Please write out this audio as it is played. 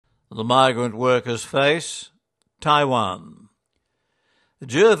The Migrant Worker's Face, Taiwan.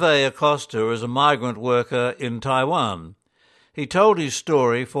 Gervais Acosta is a migrant worker in Taiwan. He told his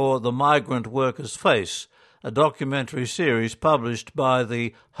story for The Migrant Worker's Face, a documentary series published by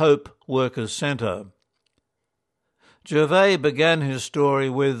the Hope Workers Centre. Gervais began his story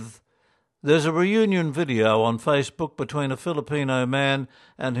with, "There's a reunion video on Facebook between a Filipino man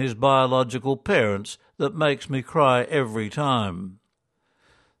and his biological parents that makes me cry every time."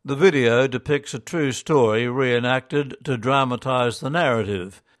 The video depicts a true story reenacted to dramatize the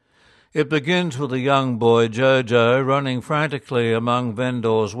narrative. It begins with a young boy, Jojo, running frantically among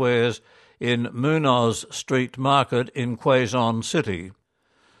vendors' wares in Munoz Street Market in Quezon City.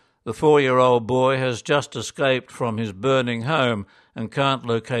 The 4-year-old boy has just escaped from his burning home and can't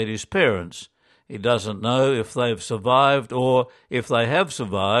locate his parents. He doesn't know if they've survived or, if they have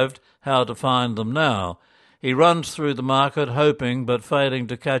survived, how to find them now. He runs through the market hoping but failing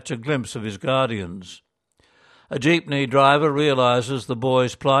to catch a glimpse of his guardians. A jeepney driver realizes the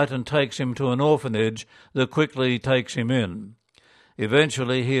boy's plight and takes him to an orphanage that quickly takes him in.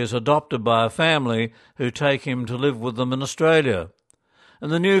 Eventually he is adopted by a family who take him to live with them in Australia.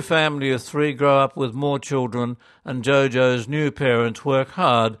 And the new family of 3 grow up with more children, and Jojo's new parents work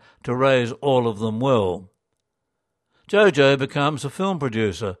hard to raise all of them well. Jojo becomes a film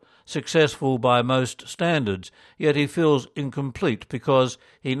producer, successful by most standards, yet he feels incomplete because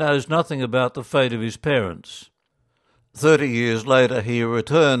he knows nothing about the fate of his parents. 30 years later he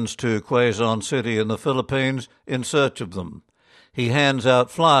returns to Quezon City in the Philippines in search of them. He hands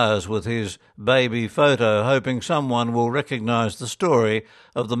out flyers with his baby photo, hoping someone will recognize the story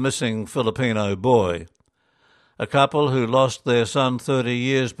of the missing Filipino boy. A couple who lost their son 30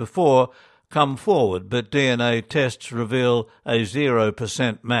 years before come forward, but DNA tests reveal a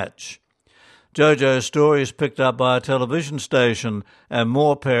 0% match. Jojo's story is picked up by a television station, and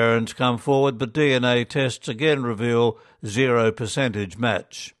more parents come forward, but DNA tests again reveal 0%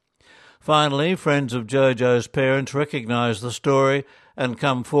 match. Finally, friends of Jojo's parents recognize the story and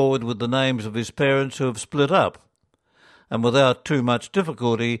come forward with the names of his parents who have split up. And without too much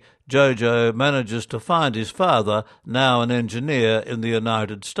difficulty, Jojo manages to find his father, now an engineer in the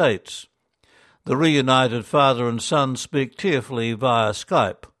United States. The reunited father and son speak tearfully via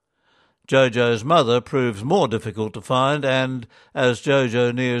Skype. Jojo's mother proves more difficult to find, and as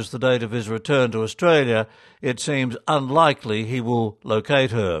Jojo nears the date of his return to Australia, it seems unlikely he will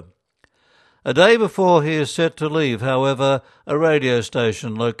locate her. A day before he is set to leave, however, a radio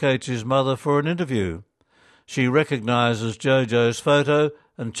station locates his mother for an interview. She recognizes Jojo's photo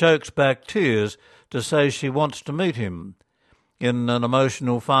and chokes back tears to say she wants to meet him. In an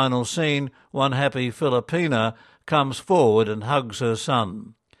emotional final scene, one happy Filipina comes forward and hugs her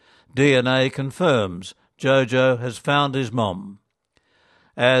son. DNA confirms Jojo has found his mom.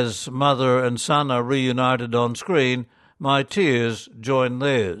 As mother and son are reunited on screen, my tears join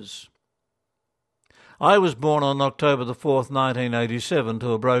theirs. I was born on October the 4th, 1987,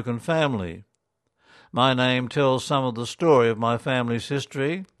 to a broken family. My name tells some of the story of my family's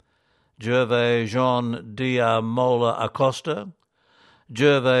history. Gervais Jean Diamola Acosta.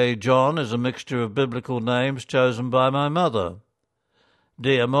 Gervais John is a mixture of biblical names chosen by my mother.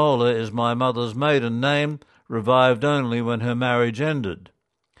 Diamola is my mother's maiden name, revived only when her marriage ended.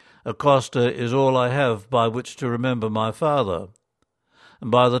 Acosta is all I have by which to remember my father.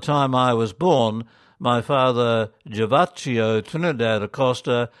 And by the time I was born, my father, Gervasio Trinidad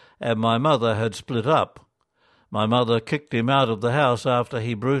Acosta, and my mother had split up. My mother kicked him out of the house after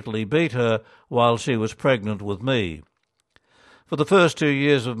he brutally beat her while she was pregnant with me. For the first 2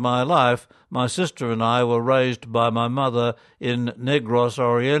 years of my life, my sister and I were raised by my mother in Negros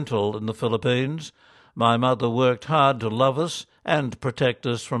Oriental in the Philippines. My mother worked hard to love us and protect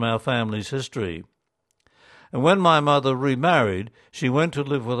us from our family's history. And when my mother remarried, she went to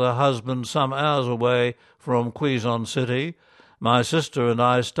live with her husband some hours away from Quezon City. My sister and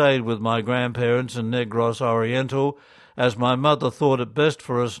I stayed with my grandparents in Negros Oriental, as my mother thought it best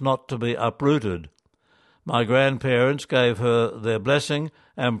for us not to be uprooted. My grandparents gave her their blessing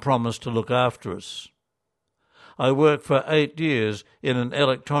and promised to look after us. I worked for 8 years in an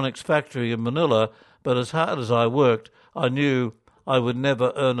electronics factory in Manila, but as hard as I worked, I knew I would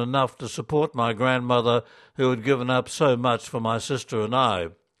never earn enough to support my grandmother, who had given up so much for my sister and I.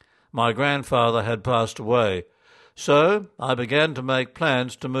 My grandfather had passed away, so I began to make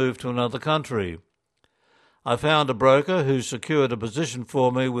plans to move to another country. I found a broker who secured a position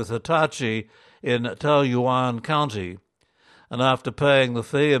for me with Hitachi in Taoyuan County, and after paying the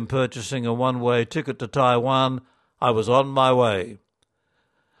fee and purchasing a one-way ticket to Taiwan, I was on my way.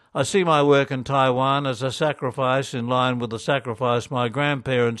 I see my work in Taiwan as a sacrifice in line with the sacrifice my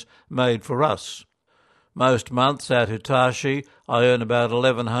grandparents made for us. Most months at Hitachi I earn about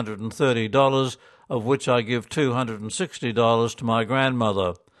 $1,130, of which I give $260 to my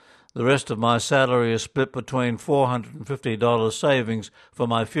grandmother. The rest of my salary is split between $450 savings for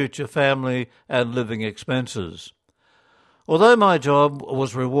my future family and living expenses. Although my job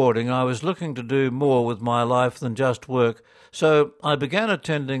was rewarding, I was looking to do more with my life than just work, so I began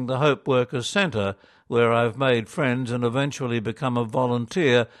attending the Hope Workers Centre, where I've made friends and eventually become a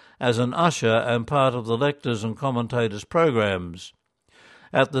volunteer as an usher and part of the lectors and commentators programs.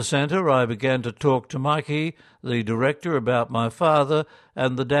 At the centre, I began to talk to Mikey, the director, about my father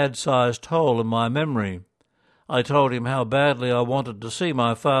and the dad-sized hole in my memory. I told him how badly I wanted to see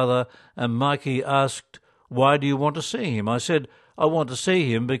my father, and Mikey asked, "Why do you want to see him?" I said, "I want to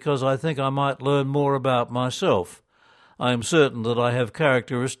see him because I think I might learn more about myself. I am certain that I have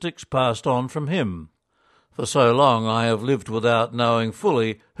characteristics passed on from him. For so long I have lived without knowing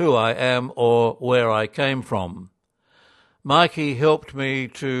fully who I am or where I came from." Mikey helped me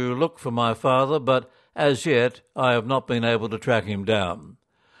to look for my father, but as yet I have not been able to track him down.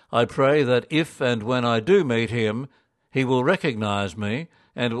 I pray that if and when I do meet him, he will recognize me,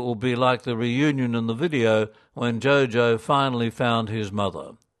 and it will be like the reunion in the video when Jojo finally found his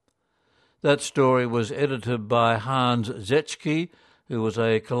mother. That story was edited by Hans Zetschke, who was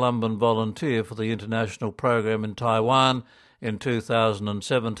a Colombian volunteer for the international program in Taiwan in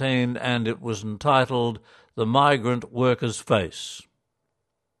 2017, and it was entitled The Migrant Worker's Face.